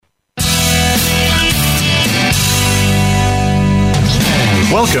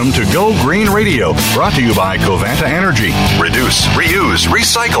Welcome to Go Green Radio, brought to you by Covanta Energy. Reduce, reuse,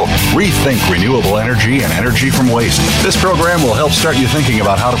 recycle, rethink renewable energy and energy from waste. This program will help start you thinking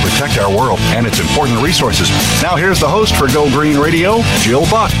about how to protect our world and its important resources. Now here's the host for Go Green Radio, Jill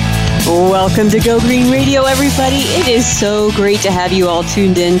Buck. Welcome to Go Green Radio, everybody. It is so great to have you all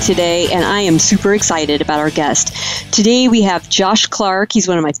tuned in today, and I am super excited about our guest. Today we have Josh Clark. He's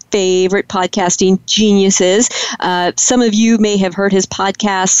one of my favorite podcasting geniuses. Some of you may have heard his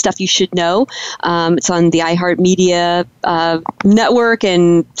podcast, Stuff You Should Know. It's on the iHeartMedia network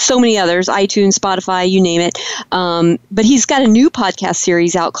and so many others, iTunes, Spotify, you name it. But he's got a new podcast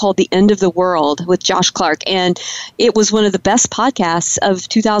series out called The End of the World with Josh Clark, and it was one of the best podcasts of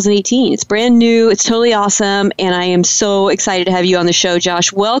 2018. It's brand new. It's totally awesome. And I am so excited to have you on the show,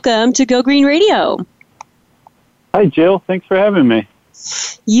 Josh. Welcome to Go Green Radio. Hi, Jill. Thanks for having me.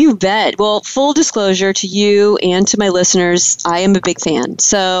 You bet. Well, full disclosure to you and to my listeners, I am a big fan.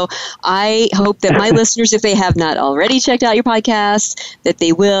 So I hope that my listeners, if they have not already checked out your podcast, that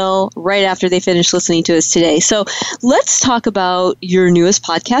they will right after they finish listening to us today. So let's talk about your newest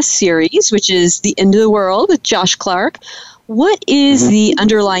podcast series, which is The End of the World with Josh Clark. What is the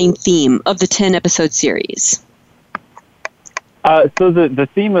underlying theme of the 10-episode series? So the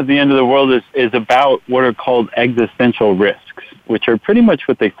theme of The End of the World is about what are called existential risks, which are pretty much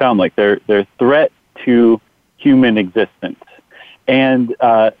what they sound like. They're threat to human existence. And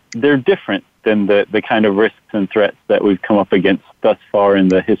they're different than the kind of risks and threats that we've come up against thus far in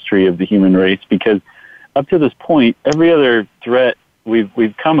the history of the human race, because up to this point, every other threat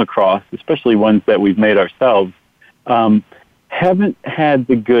we've come across, especially ones that we've made ourselves, haven't had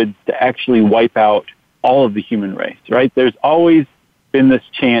the goods to actually wipe out all of the human race, right? There's always been this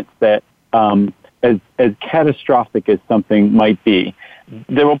chance that as catastrophic as something might be,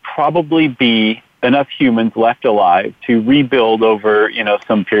 there will probably be enough humans left alive to rebuild over,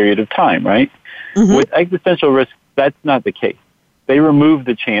 some period of time, right? Mm-hmm. With existential risk, that's not the case. They remove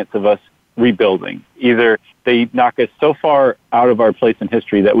the chance of us rebuilding. Either they knock us so far out of our place in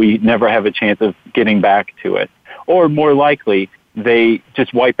history that we never have a chance of getting back to it, or more likely, they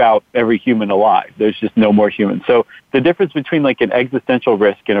just wipe out every human alive. There's just no more humans. So the difference between like an existential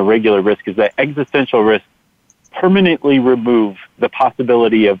risk and a regular risk is that existential risks permanently remove the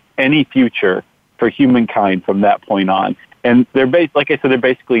possibility of any future for humankind from that point on. And they're like I said, they're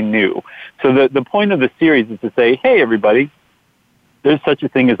basically new. So the point of the series is to say, hey, everybody, there's such a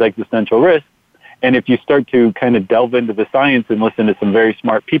thing as existential risk. And if you start to kind of delve into the science and listen to some very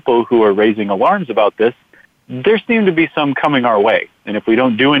smart people who are raising alarms about this, there seem to be some coming our way. And if we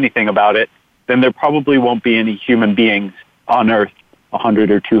don't do anything about it, then there probably won't be any human beings on Earth 100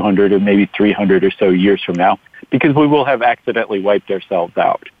 or 200 or maybe 300 or so years from now, because we will have accidentally wiped ourselves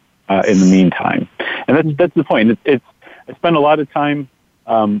out in the meantime. And that's the point. I spent a lot of time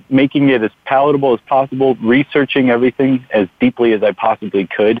making it as palatable as possible, researching everything as deeply as I possibly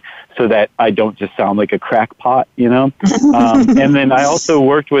could so that I don't just sound like a crackpot, And then I also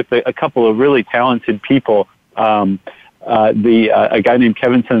worked with a couple of really talented people. A guy named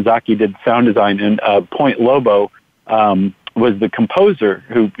Kevin Senzaki did sound design, and Point Lobo was the composer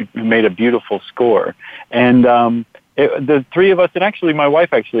who made a beautiful score. And the three of us, and actually my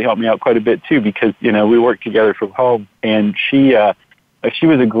wife actually helped me out quite a bit too, because we worked together from home, and she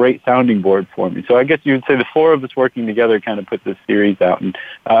was a great sounding board for me. So I guess you would say the four of us working together kind of put this series out, and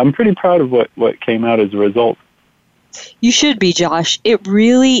I'm pretty proud of what came out as a result. You should be, Josh. It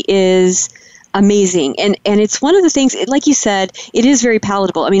really is amazing. And it's one of the things, like you said, it is very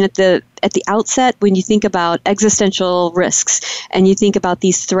palatable. I mean, at the outset, when you think about existential risks and you think about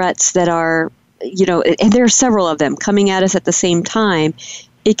these threats that are, and there are several of them coming at us at the same time,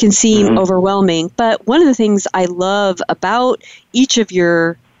 it can seem overwhelming. But one of the things I love about each of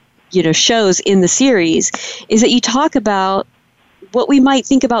your, shows in the series is that you talk about what we might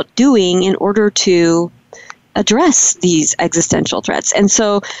think about doing in order to address these existential threats. And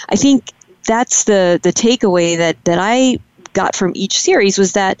so I think that's the takeaway that I got from each series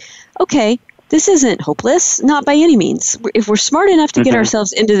was that, okay, this isn't hopeless, not by any means. If we're smart enough to get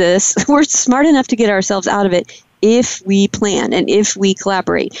ourselves into this, we're smart enough to get ourselves out of it if we plan and if we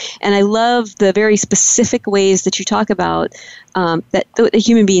collaborate. And I love the very specific ways that you talk about that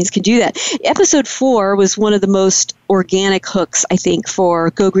human beings can do that. Episode 4 was one of the most organic hooks, I think, for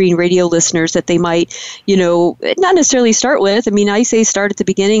Go Green Radio listeners that they might, not necessarily start with. I mean, I say start at the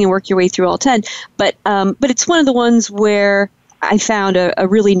beginning and work your way through all 10, but it's one of the ones where I found a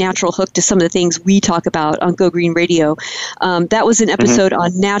really natural hook to some of the things we talk about on Go Green Radio. That was an episode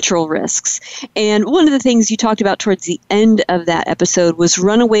on natural risks. And one of the things you talked about towards the end of that episode was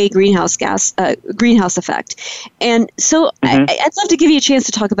runaway greenhouse effect. And so I'd love to give you a chance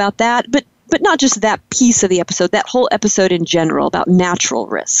to talk about that, but not just that piece of the episode, that whole episode in general about natural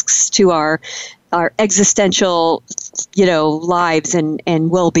risks to our existential, lives and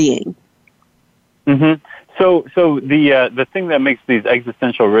well-being. Mm-hmm. So the thing that makes these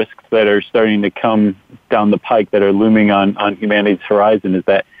existential risks that are starting to come down the pike, that are looming on humanity's horizon, is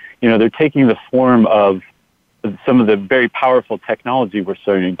that, they're taking the form of some of the very powerful technology we're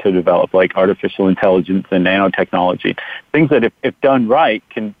starting to develop, like artificial intelligence and nanotechnology, things that, if done right,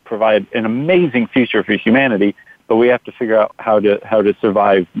 can provide an amazing future for humanity. But we have to figure out how to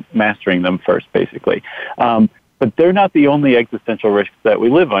survive mastering them first, basically. But they're not the only existential risks that we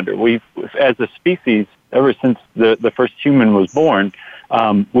live under. We've, as a species, ever since the first human was born,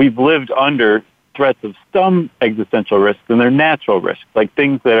 we've lived under threats of some existential risks, and they're natural risks, like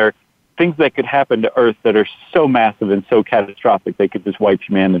things that could happen to Earth that are so massive and so catastrophic they could just wipe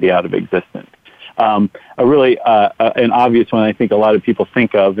humanity out of existence. An obvious one I think a lot of people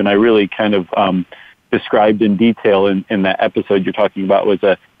think of, and I really kind of described in detail in that episode you're talking about, was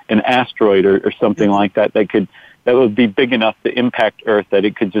an asteroid or something like that that would be big enough to impact Earth that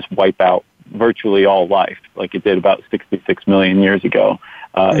it could just wipe out virtually all life, like it did about 66 million years ago.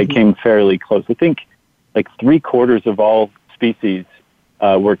 It came fairly close. I think like 3/4 of all species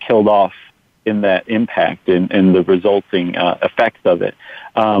were killed off in that impact and the resulting effects of it.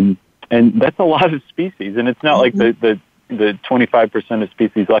 And that's a lot of species. And it's not like the 25% of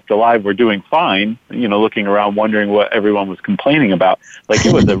species left alive were doing fine, looking around wondering what everyone was complaining about. Like,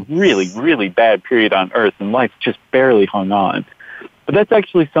 it was a really, really bad period on Earth, and life just barely hung on. But that's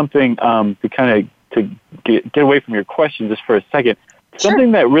actually something to get away from your question just for a second. Sure.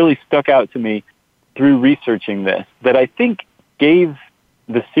 Something that really stuck out to me through researching this, that I think gave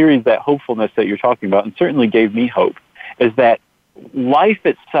the series that hopefulness that you're talking about, and certainly gave me hope, is that life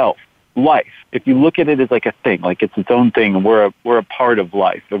itself, if you look at it as like a thing, like it's its own thing, and we're a part of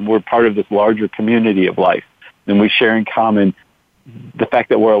life, and we're part of this larger community of life, and we share in common the fact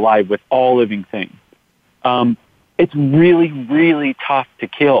that we're alive with all living things. It's really, really tough to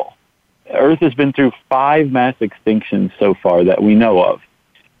kill. Earth has been through 5 mass extinctions so far that we know of.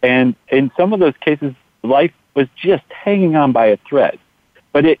 And in some of those cases, life was just hanging on by a thread.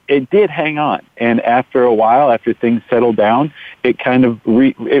 But it did hang on. And after a while, after things settled down, it kind of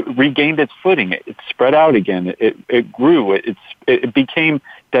it regained its footing. It spread out again. It grew. It became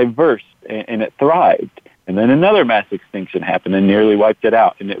diverse, and it thrived. And then another mass extinction happened and nearly wiped it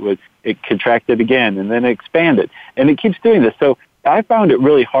out. And it contracted again, and then it expanded. And it keeps doing this. So I found it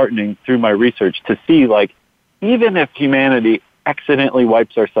really heartening through my research to see, like, even if humanity accidentally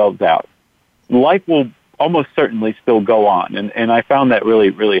wipes ourselves out, life will almost certainly still go on. And I found that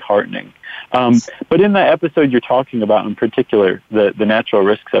really, really heartening. But in that episode you're talking about, in particular, the natural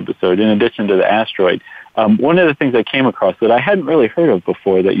risks episode, in addition to the asteroid, one of the things I came across that I hadn't really heard of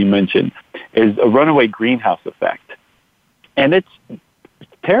before that you mentioned is a runaway greenhouse effect. And it's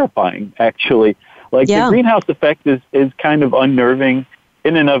terrifying, actually. Like, the greenhouse effect is kind of unnerving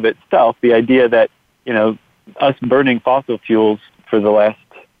in and of itself. The idea that, us burning fossil fuels for the last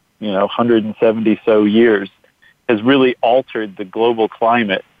 170 so years has really altered the global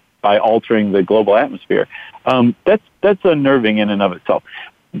climate by altering the global atmosphere. That's unnerving in and of itself.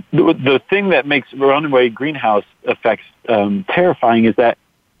 The thing that makes runaway greenhouse effects terrifying is that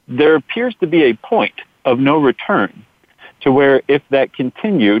there appears to be a point of no return, to where if that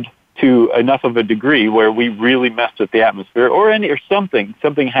continued to enough of a degree where we really messed with the atmosphere, or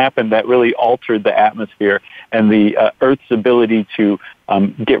something happened that really altered the atmosphere and the Earth's ability to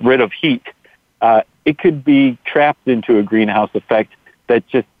get rid of heat, it could be trapped into a greenhouse effect that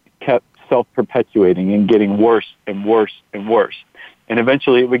just kept self-perpetuating and getting worse and worse and worse. And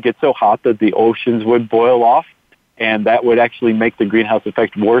eventually it would get so hot that the oceans would boil off, and that would actually make the greenhouse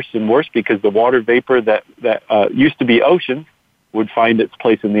effect worse and worse, because the water vapor that used to be oceans would find its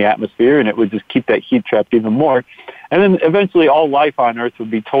place in the atmosphere, and it would just keep that heat trapped even more. And then eventually all life on Earth would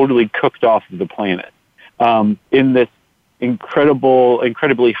be totally cooked off of the planet in this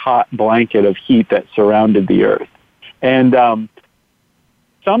incredibly hot blanket of heat that surrounded the Earth. And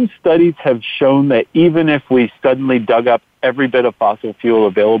some studies have shown that even if we suddenly dug up every bit of fossil fuel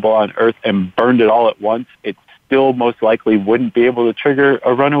available on Earth and burned it all at once, it still most likely wouldn't be able to trigger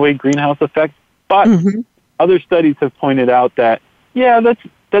a runaway greenhouse effect. But other studies have pointed out that,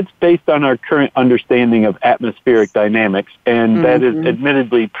 that's based on our current understanding of atmospheric dynamics, and that is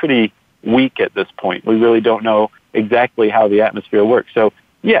admittedly pretty weak at this point. We really don't know exactly how the atmosphere works. So,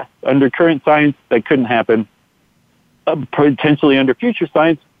 yes, under current science, that couldn't happen. Potentially under future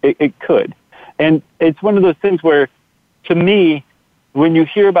science, it could. And it's one of those things where, to me, when you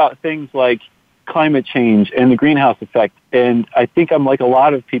hear about things like climate change and the greenhouse effect, and I think I'm like a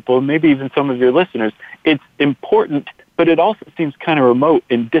lot of people, maybe even some of your listeners, it's important, but it also seems kind of remote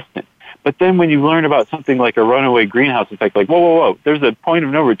and distant. But then when you learn about something like a runaway greenhouse effect, like, whoa, there's a point of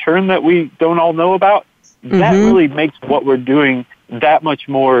no return that we don't all know about, that really makes what we're doing that much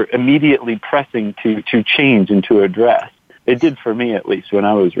more immediately pressing to change and to address. It did for me, at least, when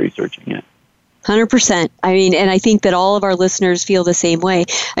I was researching it. 100%. I mean, and I think that all of our listeners feel the same way.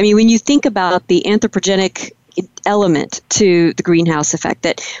 I mean, when you think about the anthropogenic element to the greenhouse effect,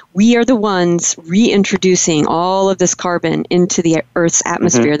 that we are the ones reintroducing all of this carbon into the Earth's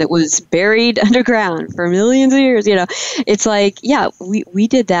atmosphere that was buried underground for millions of years, it's like, yeah, we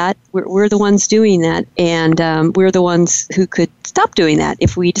did that. We're the ones doing that. And we're the ones who could stop doing that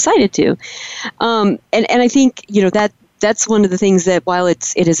if we decided to. And I think, that's one of the things that while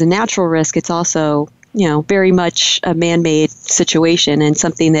it is a natural risk, it's also, very much a man-made situation and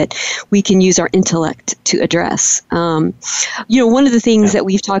something that we can use our intellect to address. One of the things that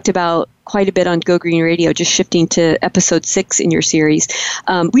we've talked about quite a bit on Go Green Radio, just shifting to episode 6 in your series,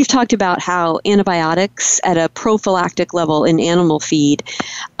 we've talked about how antibiotics at a prophylactic level in animal feed,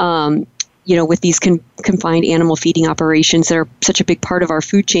 with these confined animal feeding operations that are such a big part of our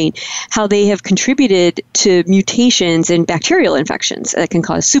food chain, how they have contributed to mutations in bacterial infections that can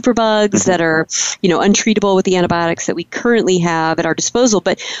cause superbugs that are, untreatable with the antibiotics that we currently have at our disposal.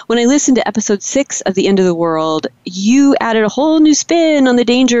 But when I listened to episode 6 of The End of the World, you added a whole new spin on the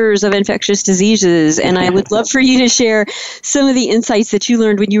dangers of infectious diseases. And I would love for you to share some of the insights that you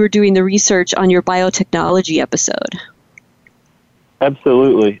learned when you were doing the research on your biotechnology episode.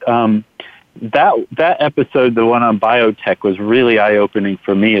 Absolutely. That episode, the one on biotech, was really eye-opening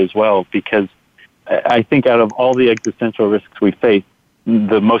for me as well, because I think out of all the existential risks we face,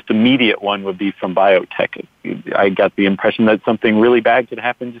 the most immediate one would be from biotech. I got the impression that something really bad could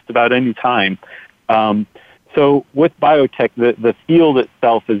happen just about any time. So with biotech, the field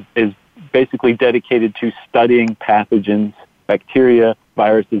itself is basically dedicated to studying pathogens, bacteria,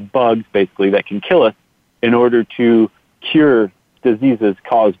 viruses, bugs, basically, that can kill us in order to cure diseases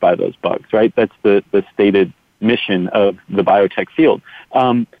caused by those bugs, right? That's the stated mission of the biotech field.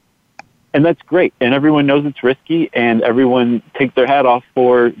 And that's great. And everyone knows it's risky, and everyone takes their hat off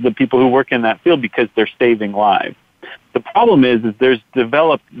for the people who work in that field because they're saving lives. The problem is there's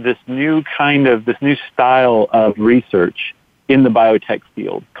developed this new style of research in the biotech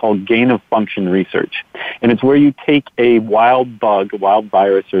field called gain-of-function research. And it's where you take a wild bug, a wild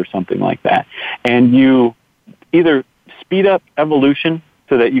virus or something like that, and you either speed up evolution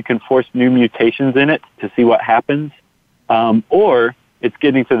so that you can force new mutations in it to see what happens, or it's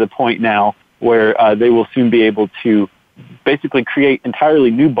getting to the point now where they will soon be able to basically create entirely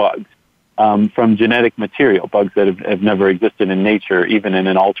new bugs from genetic material, bugs that have never existed in nature, even in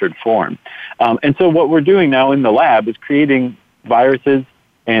an altered form. And so what we're doing now in the lab is creating viruses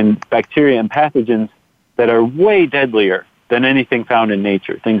and bacteria and pathogens that are way deadlier than anything found in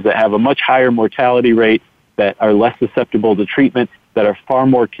nature, things that have a much higher mortality rate, that are less susceptible to treatment, that are far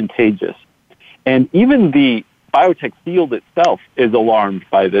more contagious. And even the biotech field itself is alarmed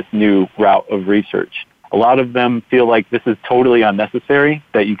by this new route of research. A lot of them feel like this is totally unnecessary,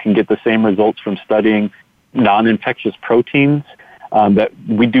 that you can get the same results from studying non-infectious proteins, that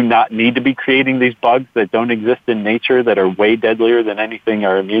we do not need to be creating these bugs that don't exist in nature, that are way deadlier than anything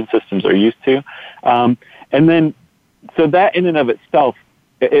our immune systems are used to. So that in and of itself,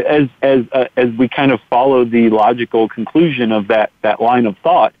 as we kind of follow the logical conclusion of that line of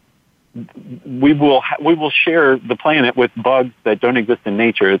thought, we will share the planet with bugs that don't exist in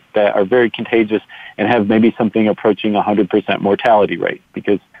nature, that are very contagious and have maybe something approaching 100% mortality rate,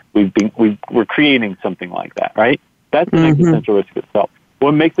 because we're creating something like that, right? That's an existential risk itself.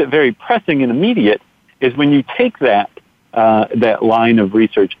 What makes it very pressing and immediate is when you take that line of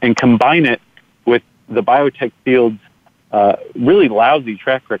research and combine it with the biotech field's really lousy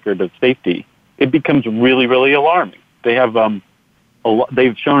track record of safety, it becomes really, really alarming. They have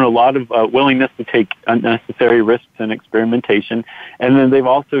they've shown a lot of willingness to take unnecessary risks in experimentation, and then they've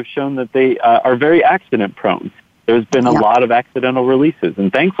also shown that they are very accident prone. There's been a lot of accidental releases,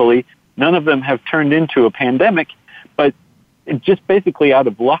 and thankfully, none of them have turned into a pandemic, but just basically out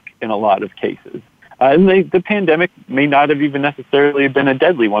of luck in a lot of cases. And the pandemic may not have even necessarily been a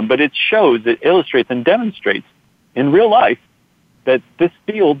deadly one, but it shows, it illustrates and demonstrates in real life that this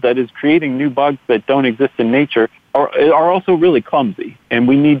field that is creating new bugs that don't exist in nature are also really clumsy, and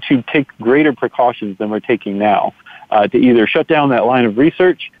we need to take greater precautions than we're taking now to either shut down that line of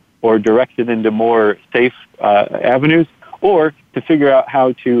research or direct it into more safe avenues, or to figure out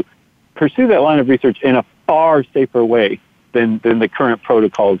how to pursue that line of research in a far safer way than the current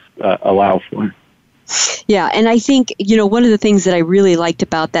protocols allow for. Yeah, and I think, one of the things that I really liked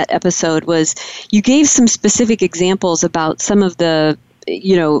about that episode was you gave some specific examples about some of the,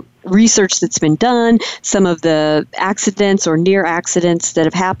 research that's been done, some of the accidents or near accidents that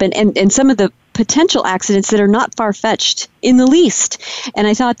have happened, and some of the potential accidents that are not far-fetched in the least. And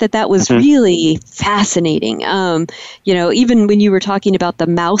I thought that was really fascinating. Even when you were talking about the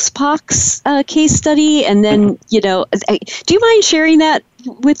mousepox case study, and then, do you mind sharing that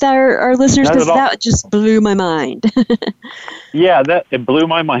with our listeners? Because that just blew my mind. Yeah, it blew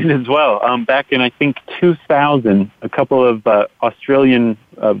my mind as well. Back in, I think, 2000, a couple of Australian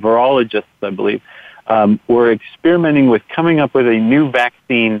virologists, I believe, were experimenting with coming up with a new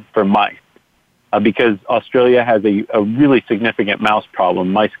vaccine for mice. Because Australia has a really significant mouse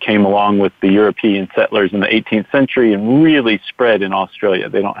problem. Mice came along with the European settlers in the 18th century and really spread in Australia.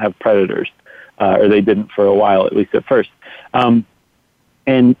 They don't have predators, or they didn't for a while, at least at first.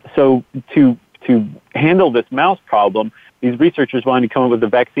 And so to handle this mouse problem, these researchers wanted to come up with a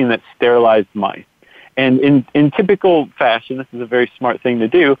vaccine that sterilized mice. And in typical fashion, this is a very smart thing to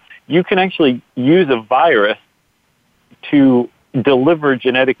do, you can actually use a virus to deliver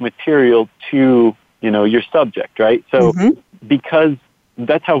genetic material to, your subject, right? So because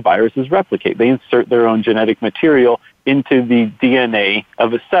that's how viruses replicate. They insert their own genetic material into the DNA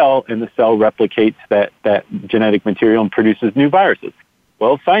of a cell, and the cell replicates that genetic material and produces new viruses.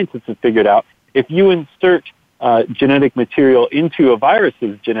 Well, scientists have figured out if you insert genetic material into a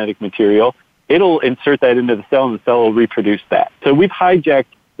virus's genetic material, it'll insert that into the cell, and the cell will reproduce that. So we've hijacked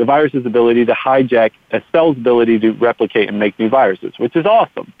the virus's ability to hijack a cell's ability to replicate and make new viruses, which is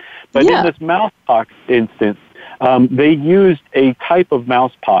awesome. But in this mousepox instance, they used a type of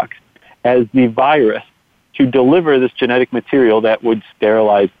mousepox as the virus to deliver this genetic material that would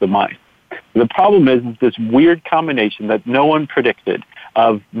sterilize the mice. The problem is this weird combination that no one predicted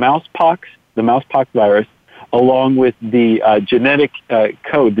of mousepox, the mousepox virus, along with the genetic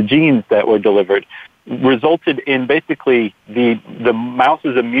code, the genes that were delivered, resulted in basically the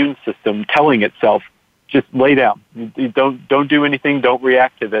mouse's immune system telling itself, just lay down, don't do anything, don't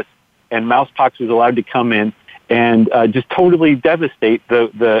react to this. And mousepox was allowed to come in and just totally devastate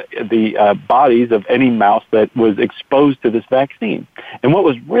the bodies of any mouse that was exposed to this vaccine. And what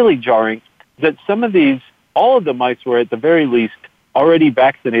was really jarring is that all of the mice were at the very least already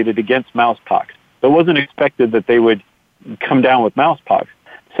vaccinated against mousepox. So it wasn't expected that they would come down with mousepox.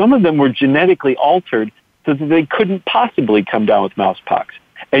 Some of them were genetically altered so that they couldn't possibly come down with mousepox.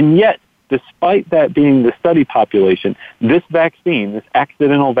 And yet, despite that being the study population, this vaccine, this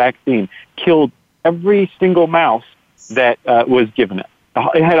accidental vaccine, killed every single mouse that was given it.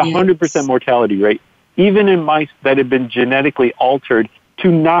 It had a 100% mortality rate, even in mice that had been genetically altered to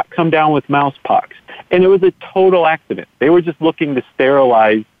not come down with mousepox. And it was a total accident. They were just looking to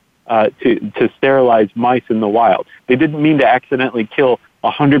sterilize sterilize mice in the wild. They didn't mean to accidentally kill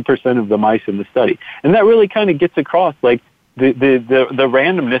 100% of the mice in the study. And that really kind of gets across like the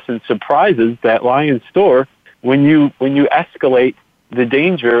randomness and surprises that lie in store when you escalate the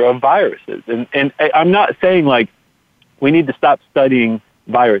danger of viruses. And I'm not saying like we need to stop studying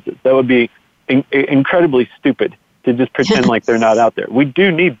viruses. That would be incredibly stupid to just pretend like they're not out there. We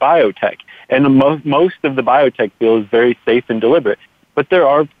do need biotech, and most of the biotech field is very safe and deliberate. But there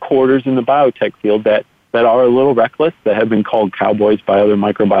are quarters in the biotech field that are a little reckless, that have been called cowboys by other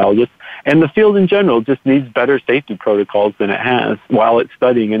microbiologists. And the field in general just needs better safety protocols than it has while it's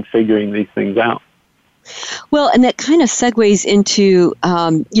studying and figuring these things out. Well, and that kind of segues into,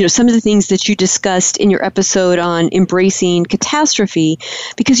 some of the things that you discussed in your episode on embracing catastrophe,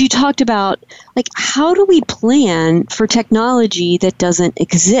 because you talked about, like, how do we plan for technology that doesn't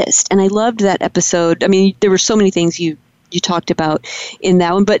exist? And I loved that episode. I mean, there were so many things you talked about in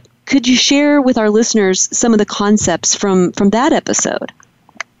that one, but could you share with our listeners some of the concepts from that episode?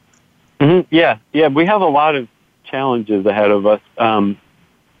 Mm-hmm. Yeah, we have a lot of challenges ahead of us.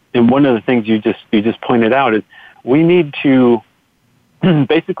 And one of the things you just pointed out is we need to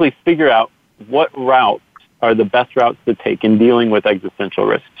basically figure out what routes are the best routes to take in dealing with existential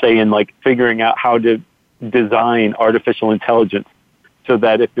risk, say in like figuring out how to design artificial intelligence so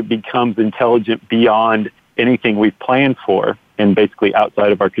that if it becomes intelligent beyond anything we've planned for and basically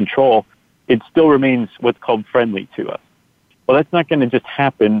outside of our control, it still remains what's called friendly to us. Well, that's not going to just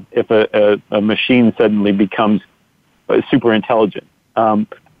happen if a machine suddenly becomes super intelligent.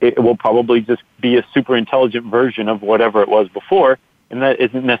 It will probably just be a super intelligent version of whatever it was before, and that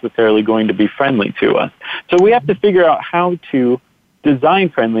isn't necessarily going to be friendly to us. So we have to figure out how to design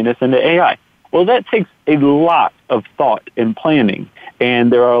friendliness into AI. Well, that takes a lot of thought and planning,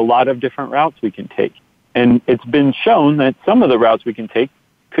 and there are a lot of different routes we can take. And it's been shown that some of the routes we can take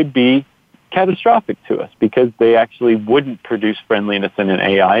could be catastrophic to us because they actually wouldn't produce friendliness in an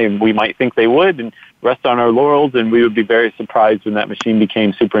AI, and we might think they would and rest on our laurels, and we would be very surprised when that machine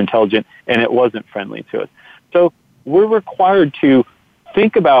became super intelligent and it wasn't friendly to us. So we're required to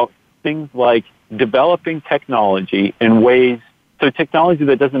think about things like developing technology in ways, so technology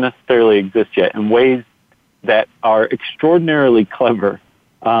that doesn't necessarily exist yet, in ways that are extraordinarily clever,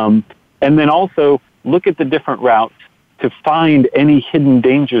 and then also look at the different routes to find any hidden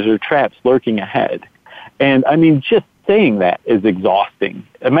dangers or traps lurking ahead. And I mean, just saying that is exhausting.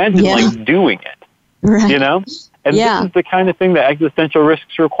 Imagine like doing it, right. you know? And this is the kind of thing that existential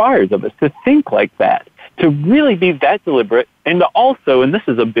risks requires of us, to think like that, to really be that deliberate, and to also, and this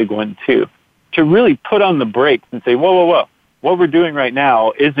is a big one too, to really put on the brakes and say, whoa, whoa, whoa. What we're doing right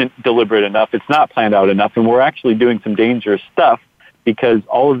now isn't deliberate enough. It's not planned out enough. And we're actually doing some dangerous stuff because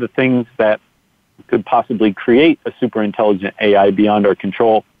all of the things that could possibly create a super intelligent AI beyond our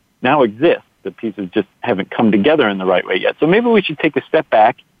control now exist. The pieces just haven't come together in the right way yet. So maybe we should take a step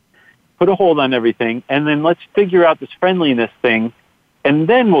back, put a hold on everything, and then let's figure out this friendliness thing, and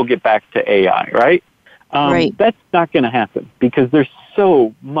then we'll get back to AI, right? Right. That's not going to happen because there's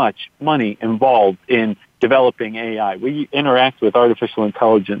so much money involved in developing AI. We interact with artificial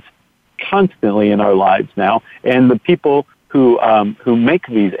intelligence constantly in our lives now, and the people who make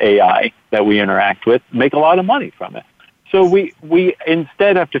these AI that we interact with make a lot of money from it. So we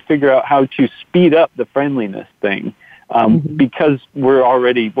instead have to figure out how to speed up the friendliness thing because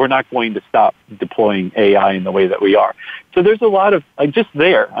we're not going to stop deploying AI in the way that we are. So there's a lot of, just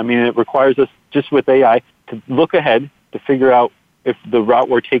there, I mean, it requires us just with AI to look ahead to figure out if the route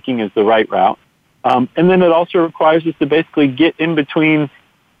we're taking is the right route. And then it also requires us to basically get in between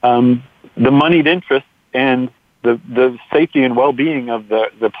the moneyed interest and the safety and well-being of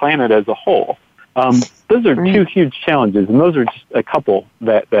the planet as a whole. Those are two huge challenges, and those are just a couple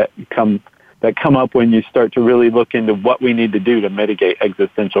that come up when you start to really look into what we need to do to mitigate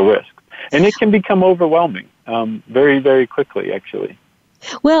existential risks. And it can become overwhelming very, very quickly, actually.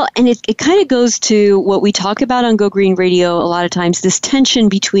 Well, and it kind of goes to what we talk about on Go Green Radio a lot of times, this tension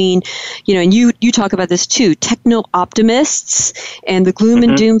between, and you talk about this too, techno-optimists and the gloom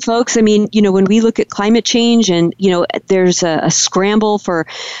and doom folks. I mean, when we look at climate change and, there's a scramble for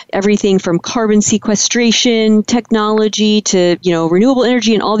everything from carbon sequestration technology to, renewable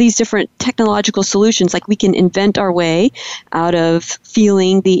energy and all these different technological solutions, like we can invent our way out of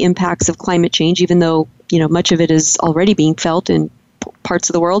feeling the impacts of climate change, even though, much of it is already being felt in parts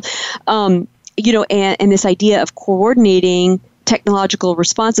of the world, and this idea of coordinating technological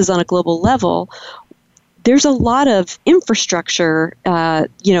responses on a global level. There's a lot of infrastructure,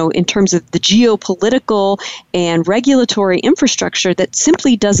 in terms of the geopolitical and regulatory infrastructure that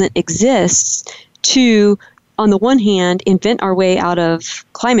simply doesn't exist to, on the one hand, invent our way out of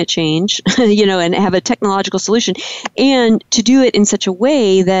climate change, and have a technological solution, and to do it in such a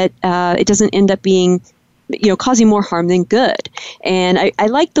way that it doesn't end up being causing more harm than good. And I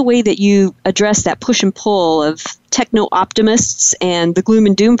like the way that you address that push and pull of techno-optimists and the gloom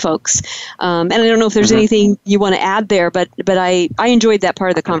and doom folks. And I don't know if there's anything you want to add there, but I enjoyed that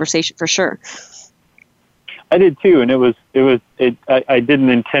part of the conversation for sure. I did too, and I didn't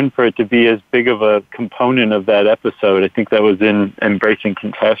intend for it to be as big of a component of that episode. I think that was in Embracing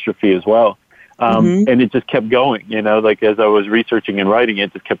Catastrophe as well. And it just kept going, like as I was researching and writing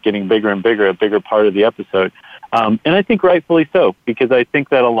it, just kept getting bigger and bigger, a bigger part of the episode. And I think rightfully so, because I think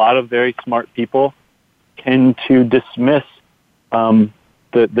that a lot of very smart people tend to dismiss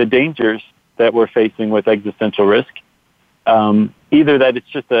the dangers that we're facing with existential risk. Either that it's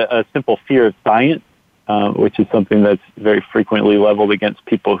just a simple fear of science, which is something that's very frequently leveled against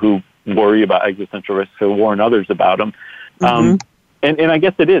people who worry about existential risks or warn others about them. And I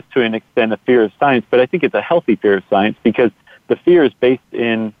guess it is, to an extent, a fear of science, but I think it's a healthy fear of science because the fear is based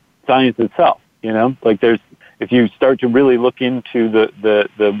in science itself, Like if you start to really look into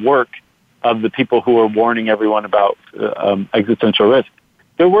the work of the people who are warning everyone about existential risk,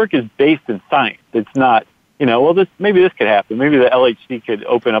 their work is based in science. It's not, maybe this could happen. Maybe the LHC could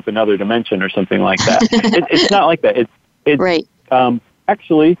open up another dimension or something like that. It's not like that. It's right.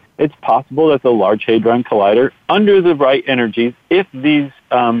 Actually, it's possible that the Large Hadron Collider, under the right energies, if these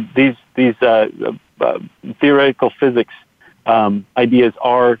theoretical physics ideas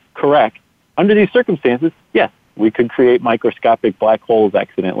are correct, under these circumstances, yes, we could create microscopic black holes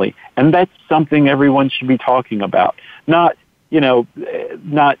accidentally, and that's something everyone should be talking about. Not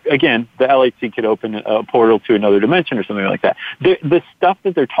not, again, the LHC could open a portal to another dimension or something like that. The stuff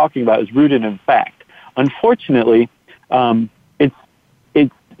that they're talking about is rooted in fact. Unfortunately,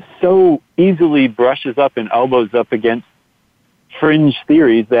 it so easily brushes up and elbows up against fringe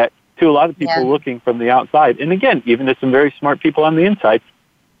theories that to a lot of people looking from the outside, and again, even to some very smart people on the inside,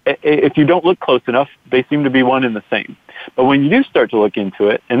 if you don't look close enough, they seem to be one and the same. But when you do start to look into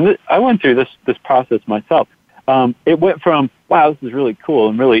it, and I went through this process myself, it went from, wow, this is really cool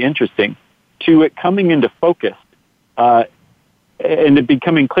and really interesting, to it coming into focus, and it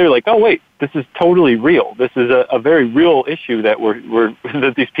becoming clear, like, oh, wait, this is totally real. This is a very real issue that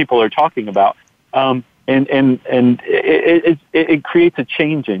that these people are talking about. And it creates a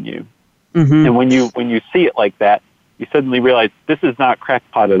change in you. Mm-hmm. And when you see it like that, you suddenly realize this is not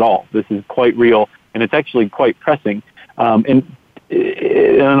crackpot at all. This is quite real, and it's actually quite pressing. And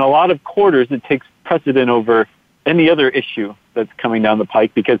in a lot of quarters, it takes precedent over any other issue that's coming down the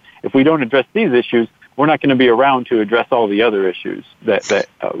pike, because if we don't address these issues, we're not going to be around to address all the other issues that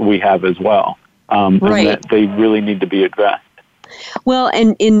we have as well, and that they really need to be addressed. Well,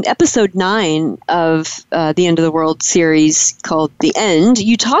 and in episode 9 of the End of the World series called The End,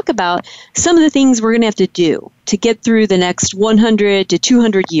 you talk about some of the things we're going to have to do to get through the next 100 to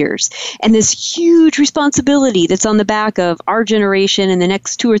 200 years. And this huge responsibility that's on the back of our generation and the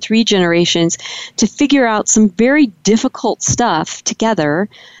next 2 or 3 generations to figure out some very difficult stuff together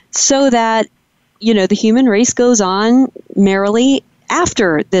so that, the human race goes on merrily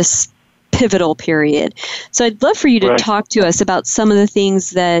after this pivotal period. So I'd love for you to talk to us about some of the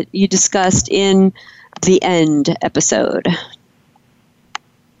things that you discussed in the End episode.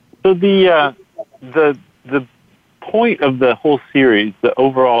 So the point of the whole series, the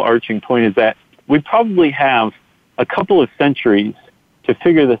overall arching point, is that we probably have a couple of centuries to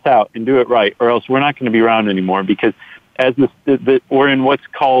figure this out and do it right, or else we're not going to be around anymore, because as we're in what's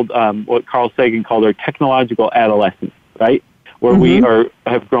called, what Carl Sagan called our technological adolescence, right? Where we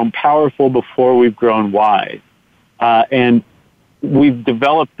have grown powerful before we've grown wise. And we've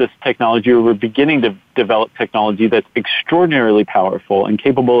developed this technology, or we're beginning to develop technology that's extraordinarily powerful and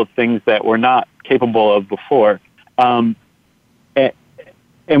capable of things that we're not capable of before. And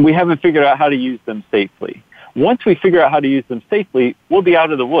we haven't figured out how to use them safely. Once we figure out how to use them safely, we'll be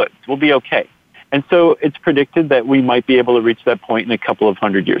out of the woods. We'll be okay. And so it's predicted that we might be able to reach that point in a couple of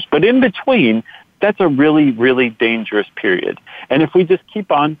 100 years. But in between, that's a really, really dangerous period. And if we just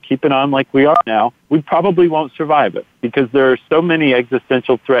keep on keeping on like we are now, we probably won't survive it, because there are so many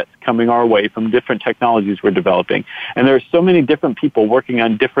existential threats coming our way from different technologies we're developing. And there are so many different people working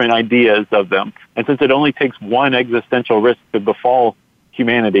on different ideas of them. And since it only takes one existential risk to befall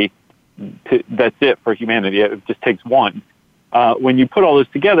humanity, that's it for humanity. It just takes one. When you put all this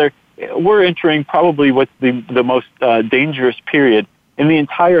together, we're entering probably what's the most dangerous period in the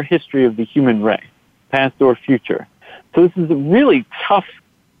entire history of the human race, past or future. So this is really tough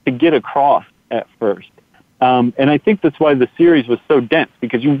to get across at first. And I think that's why the series was so dense,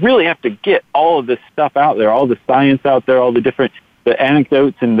 because you really have to get all of this stuff out there, all the science out there, all the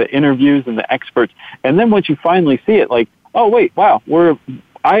anecdotes and the interviews and the experts. And then once you finally see it, like, oh, wait, wow,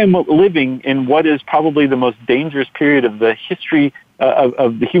 I am living in what is probably the most dangerous period of the history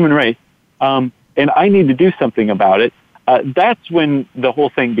of the human race, and I need to do something about it. That's when the whole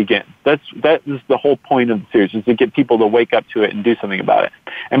thing begins. That is the whole point of the series, is to get people to wake up to it and do something about it.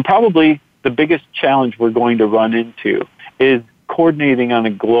 And probably the biggest challenge we're going to run into is coordinating on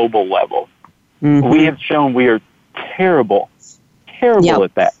a global level. Mm-hmm. We have shown we are terrible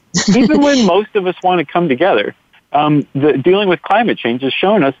at that. Even when most of us want to come together, dealing with climate change has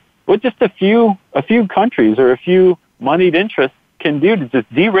shown us what just a few countries or a few moneyed interests can do to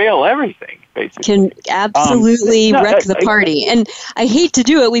just derail everything, basically. Can absolutely wreck the party. And I hate to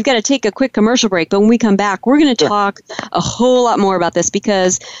do it. We've got to take a quick commercial break, but when we come back, we're going to talk a whole lot more about this,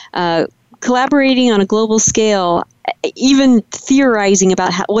 because collaborating on a global scale, even theorizing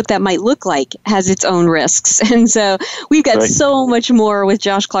about what that might look like, has its own risks. And so we've got so much more with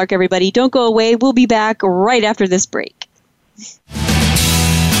Josh Clark, everybody. Don't go away. We'll be back right after this break.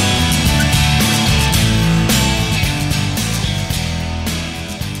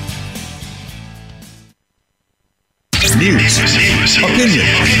 News, opinion,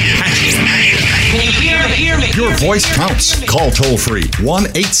 passion. Can you hear me? Your voice counts. Call toll free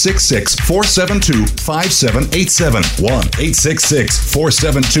 1-866-472-5787.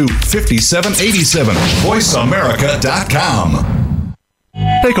 1-866-472-5787. VoiceAmerica.com.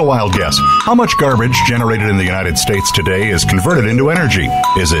 Take a wild guess. How much garbage generated in the United States today is converted into energy?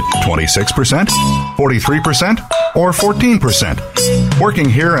 Is it 26%, 43%, or 14%? Working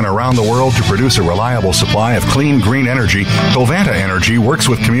here and around the world to produce a reliable supply of clean, green energy, Covanta Energy works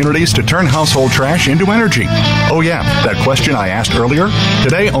with communities to turn household trash into energy. Oh yeah, that question I asked earlier?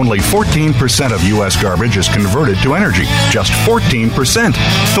 Today, only 14% of U.S. garbage is converted to energy. Just 14%.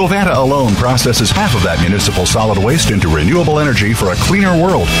 Covanta alone processes half of that municipal solid waste into renewable energy for a cleaner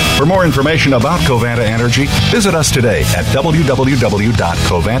world. For more information about Covanta Energy, visit us today at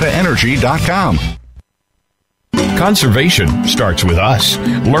www.covantaenergy.com. Conservation starts with us.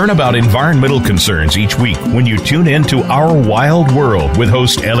 Learn about environmental concerns each week when you tune in to Our Wild World with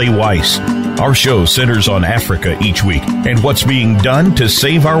host Ellie Weiss. Our show centers on Africa each week and what's being done to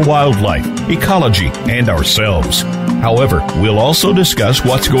save our wildlife, ecology, and ourselves. However, we'll also discuss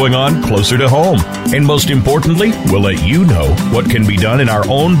what's going on closer to home. And most importantly, we'll let you know what can be done in our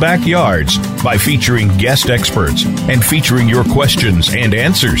own backyards by featuring guest experts and featuring your questions and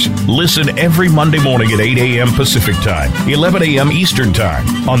answers. Listen every Monday morning at 8 a.m. Pacific Time, 11 a.m. Eastern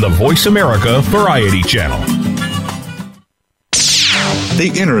Time on the Voice America Variety Channel. The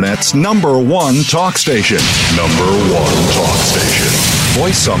Internet's #1 talk station. #1 talk station.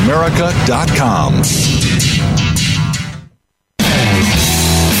 VoiceAmerica.com.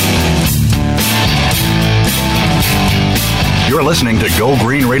 You're listening to Go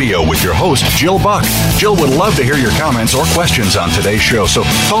Green Radio with your host, Jill Buck. Jill would love to hear your comments or questions on today's show, so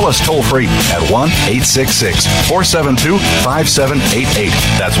call us toll-free at 1-866-472-5788.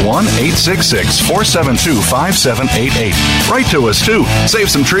 That's 1-866-472-5788. Write to us, too. Save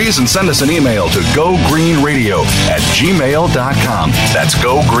some trees and send us an email to gogreenradio@gmail.com. That's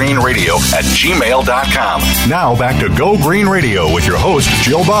gogreenradio@gmail.com. Now back to Go Green Radio with your host,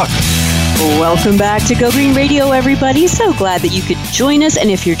 Jill Buck. Welcome back to Go Green Radio, everybody. So glad that you could join us.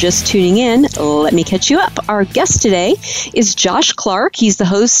 And if you're just tuning in, let me catch you up. Our guest today is Josh Clark. He's the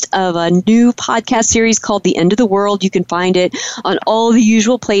host of a new podcast series called The End of the World. You can find it on all the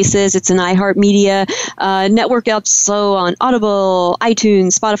usual places. It's an iHeartMedia network, also on Audible,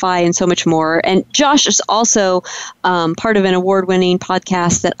 iTunes, Spotify, and so much more. And Josh is also part of an award-winning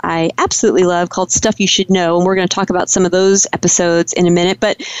podcast that I absolutely love called Stuff You Should Know. And we're going to talk about some of those episodes in a minute.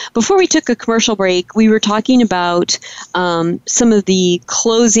 But before we took a commercial break, we were talking about some of the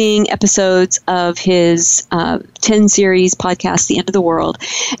closing episodes of his 10-series podcast, The End of the World.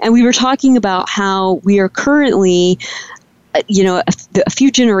 And we were talking about how we are currently, a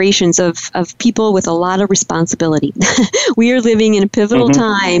few generations of people with a lot of responsibility. We are living in a pivotal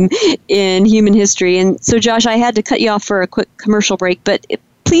time in human history. And so, Josh, I had to cut you off for a quick commercial break, but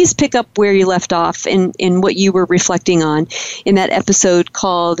please pick up where you left off in what you were reflecting on in that episode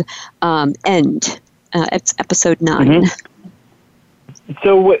called End. It's episode 9.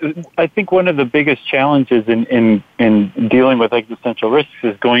 So I think one of the biggest challenges in dealing with existential risks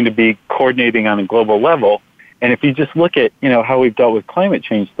is going to be coordinating on a global level. And if you just look at, how we've dealt with climate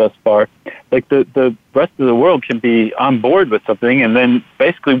change thus far, like the rest of the world can be on board with something, and then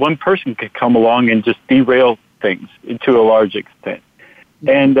basically one person could come along and just derail things to a large extent.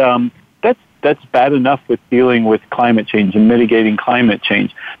 And that's bad enough with dealing with climate change and mitigating climate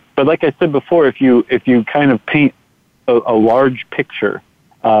change. But like I said before, if you kind of paint a large picture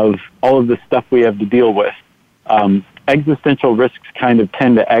of all of the stuff we have to deal with, existential risks kind of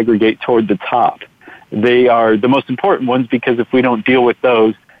tend to aggregate toward the top. They are the most important ones because if we don't deal with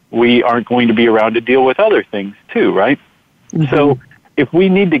those, we aren't going to be around to deal with other things too, right? So if we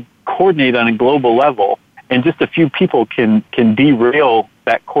need to coordinate on a global level, and just a few people can derail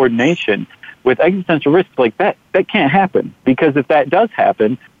that coordination, with existential risks like that can't happen. Because if that does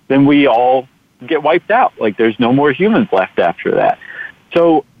happen, then we all get wiped out. Like there's no more humans left after that.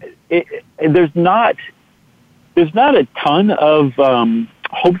 So there's not a ton of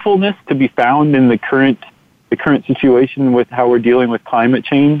hopefulness to be found in the current situation with how we're dealing with climate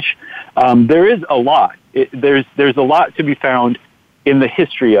change. There is a lot. There's a lot to be found in the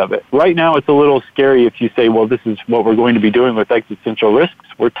history of it. Right now, it's a little scary if you say, well, this is what we're going to be doing with existential risks.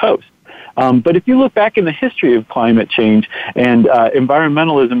 We're toast. But if you look back in the history of climate change and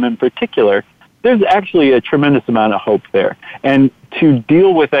environmentalism in particular, there's actually a tremendous amount of hope there. And to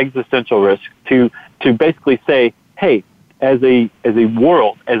deal with existential risks, to basically say, hey, as a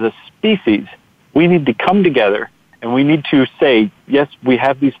world, as a species, we need to come together and we need to say, yes, we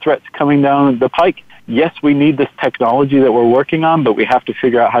have these threats coming down the pike. Yes, we need this technology that we're working on, but we have to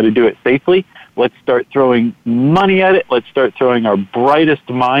figure out how to do it safely. Let's start throwing money at it. Let's start throwing our brightest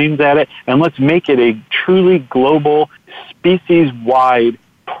minds at it. And let's make it a truly global, species-wide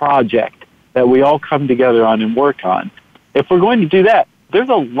project that we all come together on and work on. If we're going to do that, there's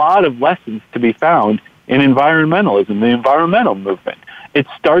a lot of lessons to be found in environmentalism, the environmental movement. It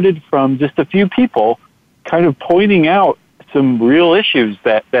started from just a few people kind of pointing out some real issues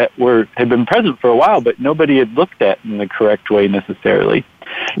that had been present for a while, but nobody had looked at in the correct way necessarily.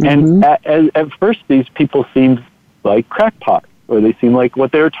 And at first, these people seemed like crackpots, or they seemed like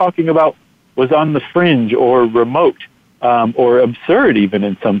what they were talking about was on the fringe or remote, or absurd even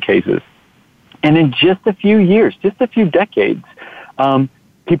in some cases. And in just a few years, just a few decades,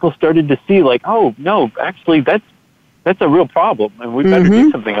 people started to see like, oh, no, actually that's a real problem, and we better do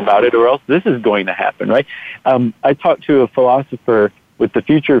something about it, or else this is going to happen, right? I talked to a philosopher with the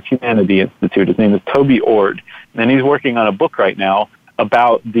Future of Humanity Institute. His name is Toby Ord, and he's working on a book right now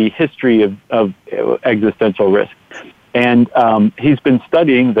about the history of existential risk. And he's been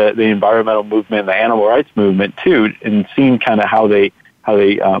studying the environmental movement, the animal rights movement too, and seeing kind of how they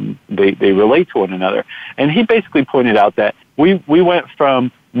relate to one another. And he basically pointed out that we went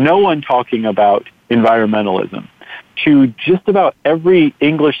from no one talking about environmentalism to just about every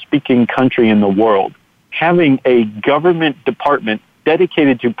English-speaking country in the world having a government department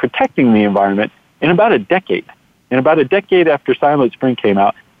dedicated to protecting the environment in about a decade. In about a decade after Silent Spring came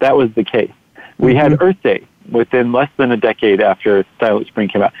out, that was the case. We had Earth Day within less than a decade after Silent Spring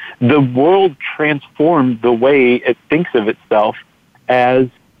came out. The world transformed the way it thinks of itself as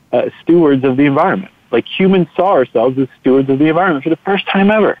stewards of the environment. Like humans saw ourselves as stewards of the environment for the first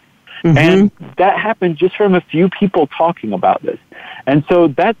time ever. And that happened just from a few people talking about this. And so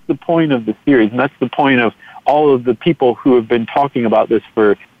that's the point of the series, and that's the point of all of the people who have been talking about this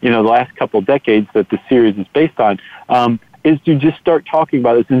for, the last couple decades that the series is based on, is to just start talking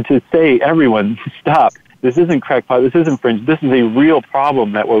about this and to say, everyone, stop. This isn't crackpot. This isn't fringe. This is a real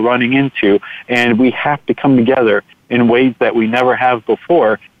problem that we're running into, and we have to come together in ways that we never have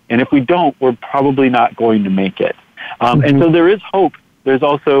before. And if we don't, we're probably not going to make it. And so there is hope. There's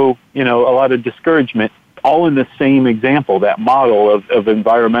also, a lot of discouragement, all in the same example, that model of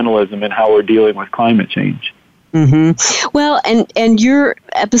environmentalism and how we're dealing with climate change. Well, and your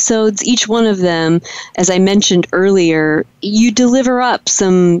episodes, each one of them, as I mentioned earlier, you deliver up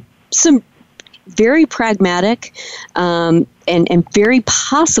some very pragmatic and very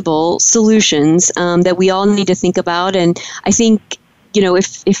possible solutions that we all need to think about. And I think,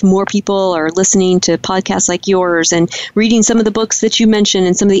 if more people are listening to podcasts like yours and reading some of the books that you mentioned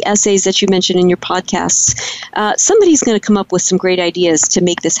and some of the essays that you mentioned in your podcasts, somebody's going to come up with some great ideas to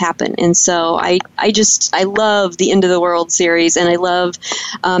make this happen. And so I love the End of the World series, and I love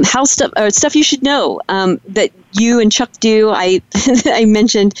how stuff you should know that you and Chuck do. I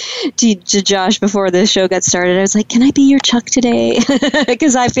mentioned to Josh before the show got started, I was like, can I be your Chuck today?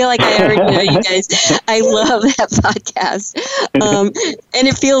 Because I feel like I already know you guys. I love that podcast. And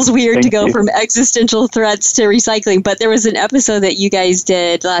it feels weird to go from existential threats to recycling. But there was an episode that you guys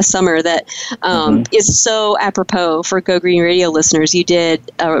did last summer that is so apropos for Go Green Radio listeners. You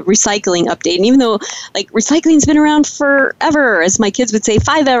did a recycling update. And even though recycling's been around forever, as my kids would say,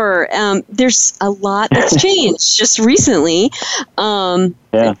 5-ever, there's a lot that's changed just recently.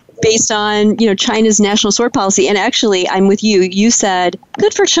 Based on, China's national sword policy. And actually, I'm with you. You said,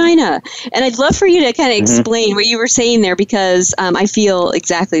 good for China. And I'd love for you to kind of explain what you were saying there, because I feel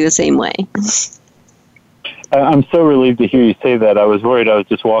exactly the same way. I'm so relieved to hear you say that. I was worried I was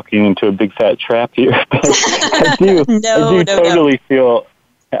just walking into a big fat trap here. But I do totally feel,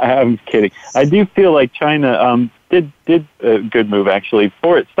 I'm kidding. I do feel like China did a good move, actually,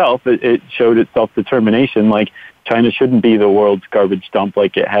 for itself. It showed its self-determination, like China shouldn't be the world's garbage dump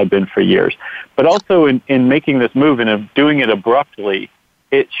like it had been for years. But also in making this move and of doing it abruptly,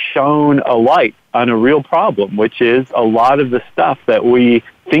 it shone a light on a real problem, which is a lot of the stuff that we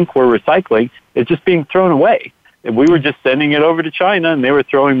think we're recycling is just being thrown away. And we were just sending it over to China, and they were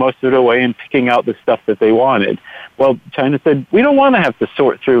throwing most of it away and picking out the stuff that they wanted. Well, China said, we don't want to have to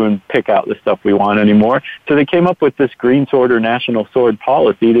sort through and pick out the stuff we want anymore. So they came up with this green sword or national sword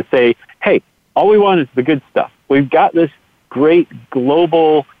policy to say, hey, all we want is the good stuff. We've got this great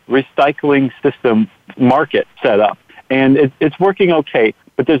global recycling system market set up, and it's working okay,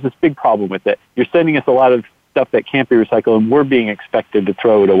 but there's this big problem with it. You're sending us a lot of stuff that can't be recycled, and we're being expected to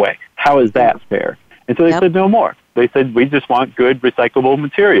throw it away. How is that fair? And so they said no more. They said, we just want good recyclable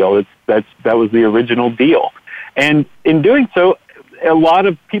material. That was the original deal. And in doing so, a lot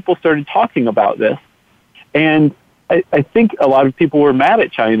of people started talking about this, and I think a lot of people were mad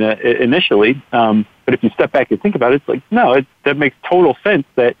at China initially, but if you step back and think about it, it's like, no, that makes total sense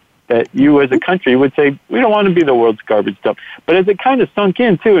that you as a country would say, we don't want to be the world's garbage dump. But as it kind of sunk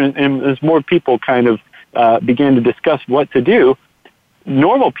in, too, and as more people kind of began to discuss what to do,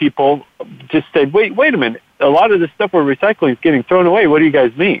 normal people just said, wait a minute, a lot of the stuff we're recycling is getting thrown away. What do you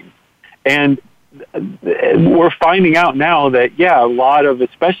guys mean? And we're finding out now that, a lot of,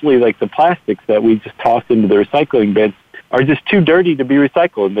 especially like the plastics that we just toss into the recycling bins, are just too dirty to be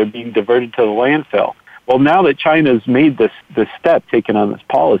recycled, and they're being diverted to the landfill. Well, now that China's made this step, taken on this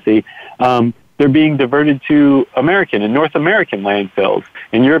policy, they're being diverted to American and North American landfills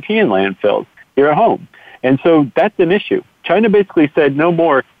and European landfills here at home. And so that's an issue. China basically said, no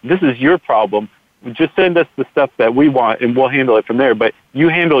more, this is your problem. Just send us the stuff that we want and we'll handle it from there, but you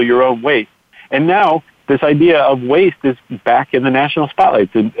handle your own waste. And now this idea of waste is back in the national spotlight.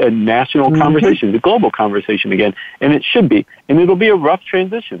 It's a national conversation, the global conversation again, and it should be. And it'll be a rough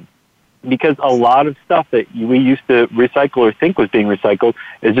transition because a lot of stuff that we used to recycle or think was being recycled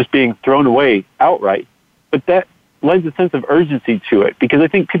is just being thrown away outright. But that lends a sense of urgency to it because I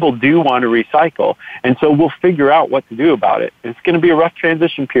think people do want to recycle. And so we'll figure out what to do about it. It's going to be a rough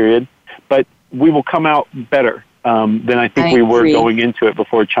transition period, but we will come out better than I think we were going into it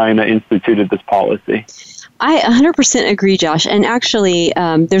before China instituted this policy. I 100% agree, Josh. And actually,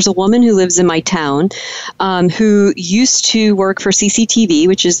 there's a woman who lives in my town who used to work for CCTV,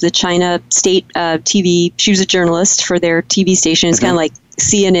 which is the China state TV. She was a journalist for their TV station. It's kind of like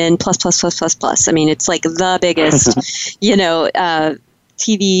CNN plus. I mean, it's like the biggest,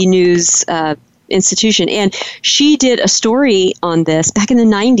 TV news institution. And she did a story on this back in the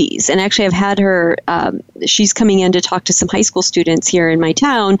 90s. And actually, I've had her, she's coming in to talk to some high school students here in my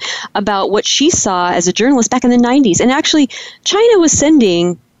town about what she saw as a journalist back in the 90s. And actually, China was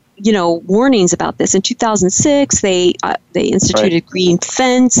sending warnings about this. In 2006, they instituted green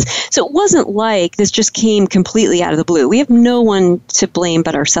fence. So it wasn't like this just came completely out of the blue. We have no one to blame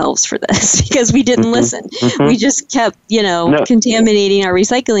but ourselves for this because we didn't listen. We just kept, contaminating our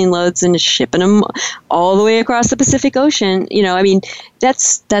recycling loads and shipping them all the way across the Pacific Ocean.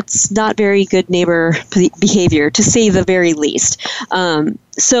 That's not very good neighbor behavior, to say the very least.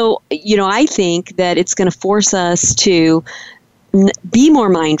 So I think that it's going to force us to be more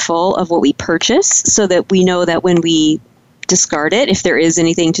mindful of what we purchase so that we know that when we discard it, if there is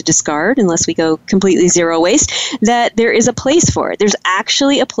anything to discard, unless we go completely zero waste, that there is a place for it. There's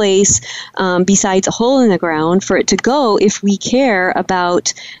actually a place besides a hole in the ground for it to go if we care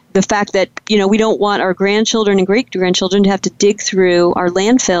about the fact that, we don't want our grandchildren and great-grandchildren to have to dig through our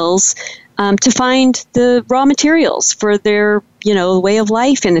landfills to find the raw materials for their, way of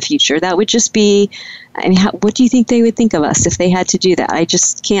life in the future. That would just be, what do you think they would think of us if they had to do that? I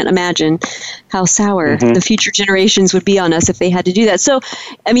just can't imagine how sour the future generations would be on us if they had to do that. So,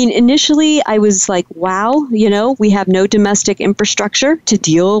 initially I was like, wow, we have no domestic infrastructure to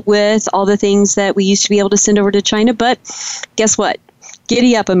deal with all the things that we used to be able to send over to China. But guess what?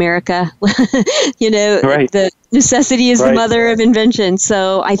 Giddy up, America. The necessity is the mother of invention.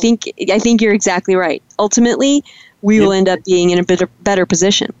 So I think you're exactly right. Ultimately, we will end up being in a better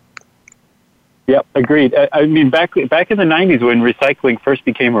position. Yep, agreed. Back in the 90s when recycling first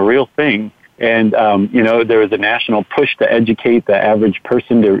became a real thing, and there was a national push to educate the average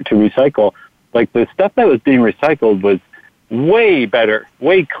person to recycle. Like the stuff that was being recycled was way better,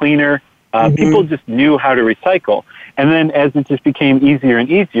 way cleaner. People just knew how to recycle. And then as it just became easier and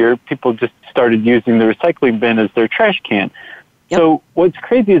easier, people just started using the recycling bin as their trash can. Yep. So what's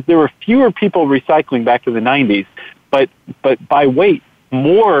crazy is there were fewer people recycling back in the 90s, but by weight,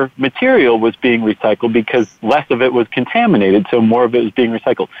 more material was being recycled because less of it was contaminated, so more of it was being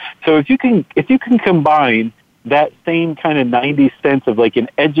recycled. So if you can combine that same kind of 90s sense of like an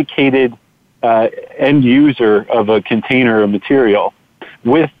educated end user of a container of material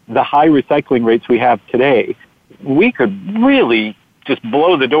with the high recycling rates we have today, we could really just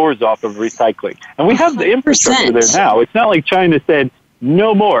blow the doors off of recycling. And we have the infrastructure there now. It's not like China said,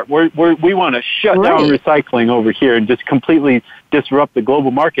 no more. We want to shut down recycling over here and just completely disrupt the global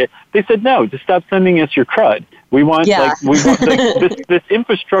market. They said, no, just stop sending us your crud. We want this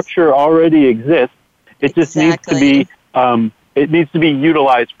infrastructure already exists. It just needs to be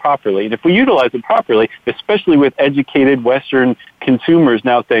utilized properly. And if we utilize it properly, especially with educated Western consumers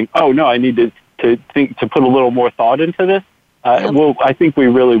now saying, oh no, I need to put a little more thought into this, I think we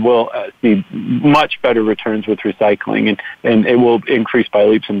really will see much better returns with recycling, and it will increase by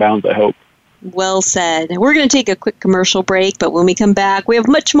leaps and bounds, I hope. Well said. We're going to take a quick commercial break, but when we come back, we have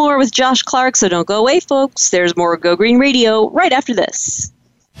much more with Josh Clark, so don't go away, folks. There's more Go Green Radio right after this.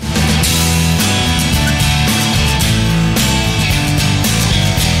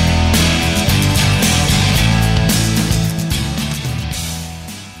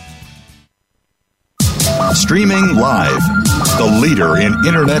 Streaming live, the leader in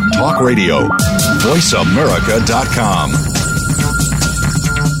Internet talk radio, VoiceAmerica.com.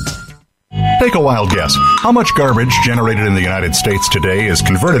 Take a wild guess. How much garbage generated in the United States today is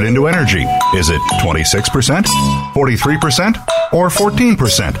converted into energy? Is it 26%, 43%, or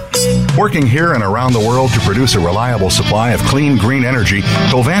 14%? Working here and around the world to produce a reliable supply of clean, green energy,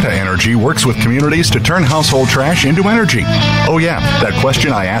 Covanta Energy works with communities to turn household trash into energy. Oh yeah, that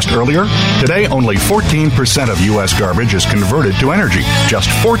question I asked earlier? Today, only 14% of U.S. garbage is converted to energy. Just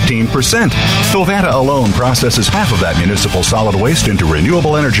 14%. Covanta alone processes half of that municipal solid waste into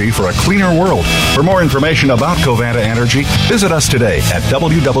renewable energy for a cleaner world. For more information about Covanta Energy, visit us today at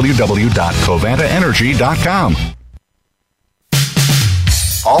www.covantaenergy.com.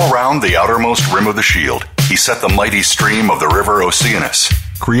 All round the outermost rim of the shield, he set the mighty stream of the river Oceanus,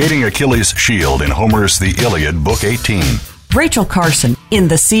 creating Achilles' shield in Homer's The Iliad, Book 18. Rachel Carson in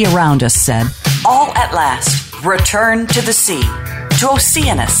The Sea Around Us said, "All at last, return to the sea, to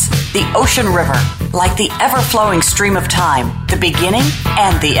Oceanus, the ocean river, like the ever-flowing stream of time, the beginning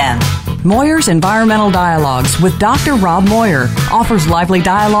and the end." Moyer's Environmental Dialogues with Dr. Rob Moyer offers lively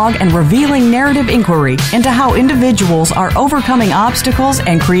dialogue and revealing narrative inquiry into how individuals are overcoming obstacles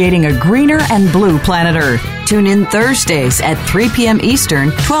and creating a greener and blue planet Earth. Tune in Thursdays at 3 p.m. Eastern,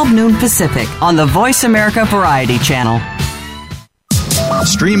 12 noon Pacific on the Voice America Variety Channel.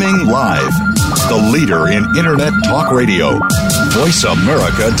 Streaming live, the leader in Internet talk radio,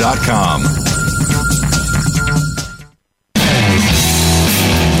 voiceamerica.com.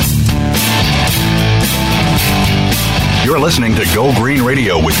 You're listening to Go Green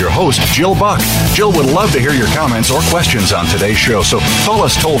Radio with your host, Jill Buck. Jill would love to hear your comments or questions on today's show, so call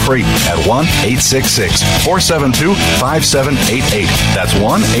us toll-free at 1-866-472-5788. That's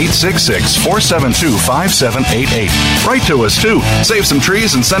 1-866-472-5788. Write to us, too. Save some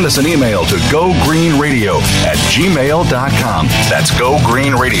trees and send us an email to gogreenradio@gmail.com. That's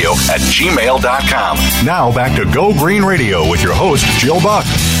gogreenradio@gmail.com. Now back to Go Green Radio with your host, Jill Buck.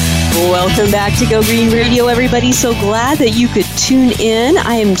 Welcome back to Go Green Radio, everybody. So glad that you could tune in.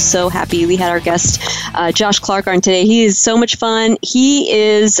 I am so happy we had our guest, Josh Clark, on today. He is so much fun.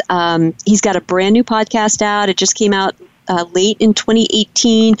 He's got a brand new podcast out. It just came out late in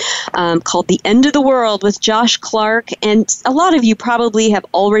 2018 called The End of the World with Josh Clark. And a lot of you probably have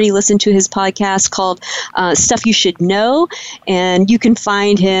already listened to his podcast called Stuff You Should Know. And you can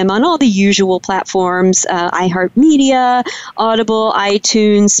find him on all the usual platforms, iHeartMedia, Audible,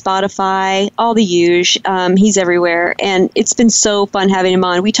 iTunes, Spotify, all the usual. He's everywhere. And it's been so fun having him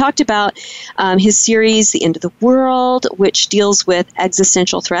on. We talked about his series, The End of the World, which deals with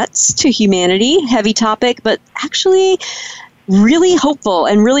existential threats to humanity. Heavy topic, but actually really hopeful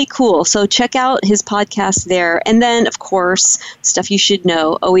and really cool. So check out his podcast there. And then, of course, Stuff You Should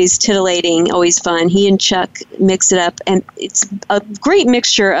Know, always titillating, always fun. He and Chuck mix it up, and it's a great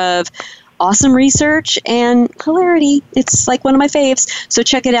mixture of awesome research and hilarity. It's like one of my faves. So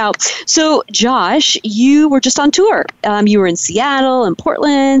check it out. So, Josh, you were just on tour. You were in Seattle and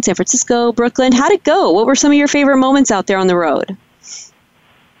Portland, San Francisco, Brooklyn. How'd it go? What were some of your favorite moments out there on the road?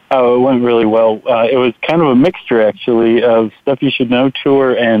 Oh, it went really well. It was kind of a mixture, actually, of Stuff You Should Know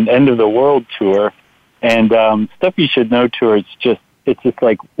tour and End of the World tour. And Stuff You Should Know tour, it's just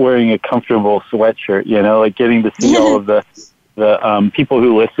like wearing a comfortable sweatshirt, like getting to see all of the people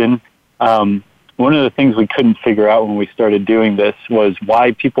who listen. One of the things we couldn't figure out when we started doing this was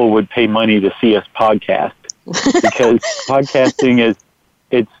why people would pay money to see us podcast. Because podcasting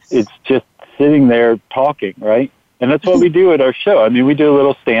it's just sitting there talking, right? And that's what we do at our show. I mean, we do a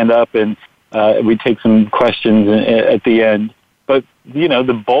little stand-up, and we take some questions at the end. But,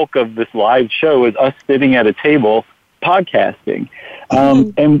 the bulk of this live show is us sitting at a table podcasting.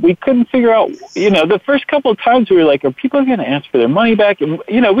 And we couldn't figure out, the first couple of times we were like, are people going to ask for their money back? And,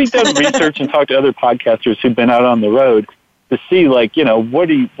 we've done research and talked to other podcasters who've been out on the road to see, what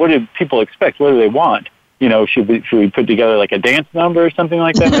do people expect? What do they want? Should we put together like a dance number or something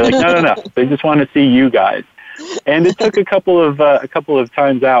like that? They're like, no. They just want to see you guys. And it took a couple of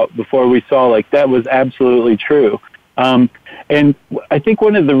times out before we saw that was absolutely true. And I think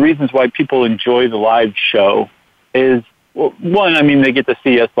one of the reasons why people enjoy the live show is, well, one, I mean, they get to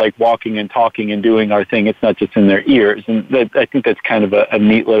see us walking and talking and doing our thing. It's not just in their ears. And I think that's kind of a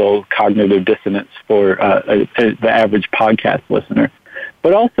neat little cognitive dissonance for the average podcast listener.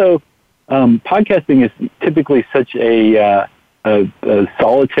 But also, podcasting is typically such a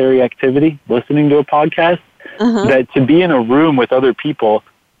solitary activity, listening to a podcast, that to be in a room with other people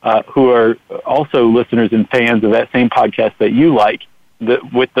who are also listeners and fans of that same podcast that you like,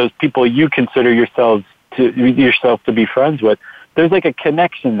 with those people you consider yourself to be friends with, there's a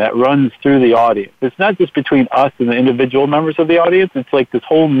connection that runs through the audience. It's not just between us and the individual members of the audience. It's this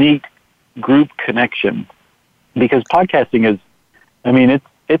whole neat group connection. Because podcasting is, I mean,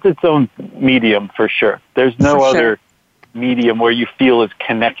 it's its own medium for sure. There's no other medium where you feel as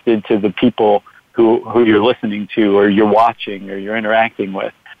connected to the people who you're listening to or you're watching or you're interacting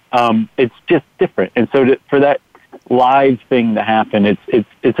with. It's just different. And so for that live thing to happen,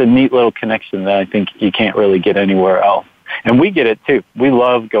 it's a neat little connection that I think you can't really get anywhere else. And we get it too. We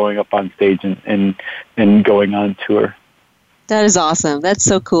love going up on stage and going on tour. That is awesome. That's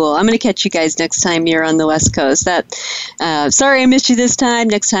so cool. I'm going to catch you guys next time you're on the West Coast. Sorry I missed you this time.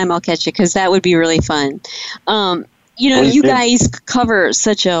 Next time I'll catch you because that would be really fun. You guys cover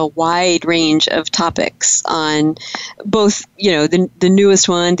such a wide range of topics on both, the newest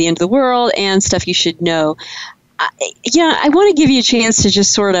one, the end of the world, and stuff you should know. I want to give you a chance to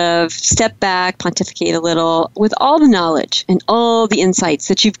just sort of step back, pontificate a little with all the knowledge and all the insights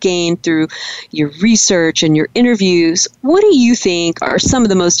that you've gained through your research and your interviews. What do you think are some of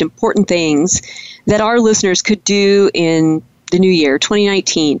the most important things that our listeners could do in the new year,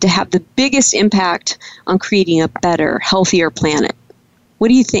 2019, to have the biggest impact on creating a better, healthier planet? What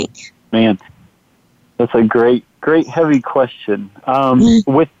do you think? Man, that's a great heavy question.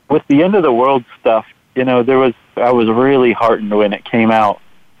 With the end of the world stuff, I was really heartened when it came out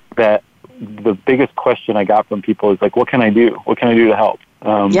that the biggest question I got from people is like, what can I do? What can I do to help?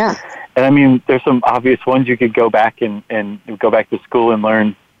 And I mean, there's some obvious ones. You could go back and go back to school and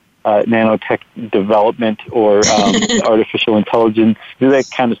learn nanotech development or artificial intelligence, do that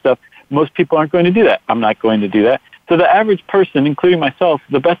kind of stuff. Most people aren't going to do that. I'm not going to do that. So the average person, including myself,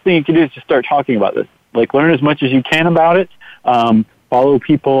 the best thing you can do is just start talking about this. Like, learn as much as you can about it. Follow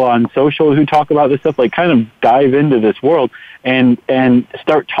people on social who talk about this stuff. Like, kind of dive into this world and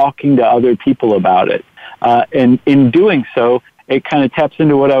start talking to other people about it. And in doing so, it kind of taps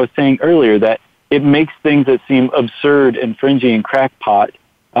into what I was saying earlier, that it makes things that seem absurd and fringy and crackpot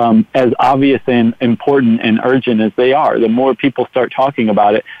as obvious and important and urgent as they are. The more people start talking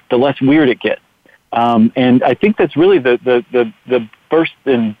about it, the less weird it gets. And I think that's really the first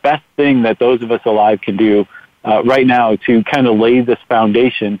and best thing that those of us alive can do right now to kind of lay this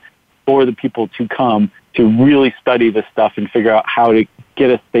foundation for the people to come to really study this stuff and figure out how to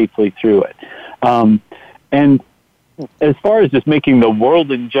get us safely through it. And as far as just making the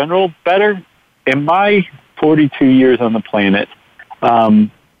world in general better, in my 42 years on the planet,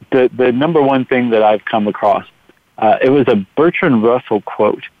 the number one thing that I've come across, it was a Bertrand Russell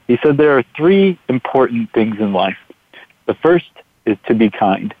quote. He said there are three important things in life. The first is to be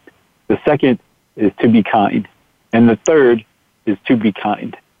kind. The second is to be kind. And the third is to be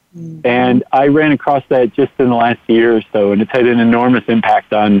kind. Mm-hmm. And I ran across that just in the last year or so, and it's had an enormous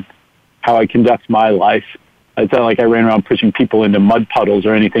impact on how I conduct my life. It's not like I ran around pushing people into mud puddles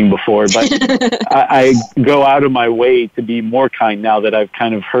or anything before, but I go out of my way to be more kind now that I've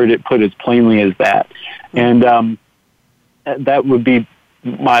kind of heard it put as plainly as that. And that would be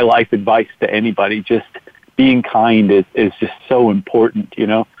my life advice to anybody. Just being kind is just so important,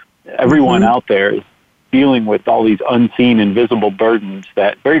 Everyone out there is dealing with all these unseen, invisible burdens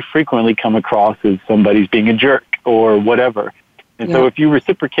that very frequently come across as somebody's being a jerk or whatever. And so if you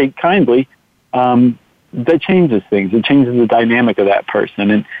reciprocate kindly, that changes things. It changes the dynamic of that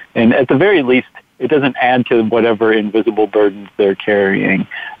person. And at the very least, it doesn't add to whatever invisible burdens they're carrying.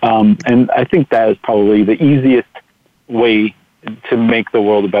 And I think that is probably the easiest way to make the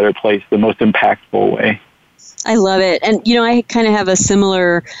world a better place, the most impactful way. I love it. And, I kind of have a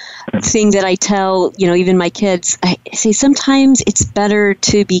similar thing that I tell, even my kids. I say sometimes it's better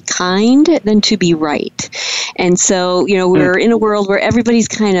to be kind than to be right. And so, we're in a world where everybody's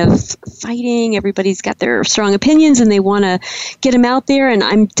kind of fighting. Everybody's got their strong opinions and they want to get them out there. And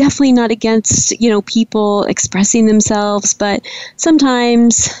I'm definitely not against, people expressing themselves. But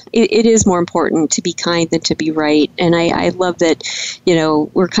sometimes it is more important to be kind than to be right. And I love that,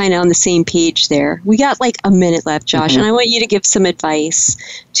 we're kind of on the same page there. We got like a minute left, Josh, and I want you to give some advice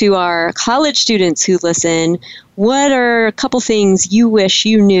to our college students who listen. What are a couple things you wish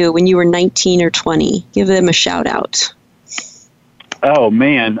you knew when you were 19 or 20? Give them a shout out. Oh,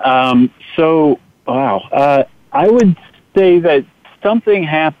 man. I would say that something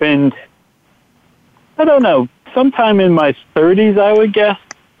happened, I don't know, sometime in my 30s, I would guess.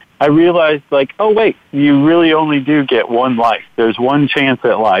 I realized, oh, wait, you really only do get one life. There's one chance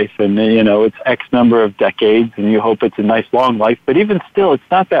at life, and, it's X number of decades, and you hope it's a nice, long life. But even still, it's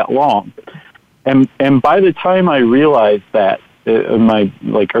not that long. And by the time I realized that, in my,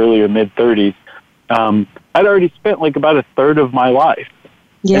 earlier mid-30s, I'd already spent, about a third of my life.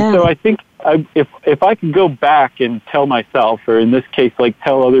 Yeah. And so I think if I could go back and tell myself, or in this case,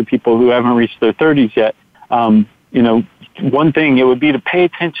 tell other people who haven't reached their 30s yet, one thing, it would be to pay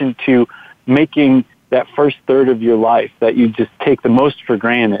attention to making that first third of your life that you just take the most for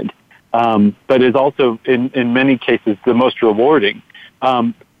granted, but is also in many cases the most rewarding.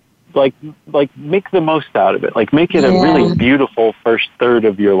 Like make the most out of it. Like make it a really beautiful first third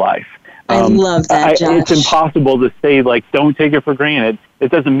of your life. I love that, Josh. It's impossible to say, like, don't take it for granted.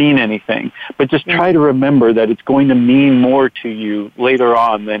 It doesn't mean anything. But just try to remember that it's going to mean more to you later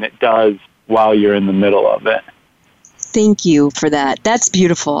on than it does while you're in the middle of it. Thank you for that. That's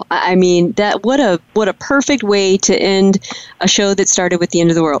beautiful. I mean, that what a perfect way to end a show that started with the end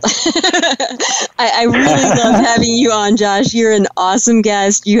of the world. I really love having you on, Josh. You're an awesome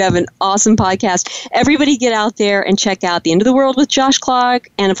guest. You have an awesome podcast. Everybody get out there and check out The End of the World with Josh Clark.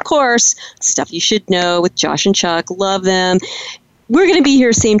 And, of course, Stuff You Should Know with Josh and Chuck. Love them. We're going to be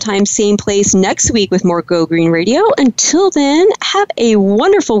here same time, same place next week with more Go Green Radio. Until then, have a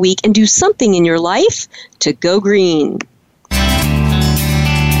wonderful week and do something in your life to go green.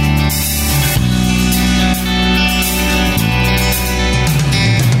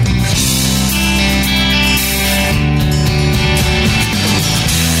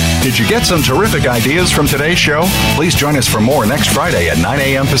 Did you get some terrific ideas from today's show? Please join us for more next Friday at 9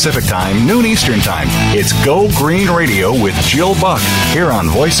 a.m. Pacific Time, noon Eastern Time. It's Go Green Radio with Jill Buck here on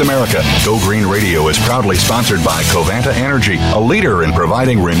Voice America. Go Green Radio is proudly sponsored by Covanta Energy, a leader in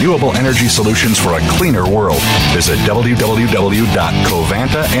providing renewable energy solutions for a cleaner world. Visit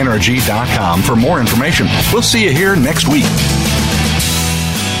www.covantaenergy.com for more information. We'll see you here next week.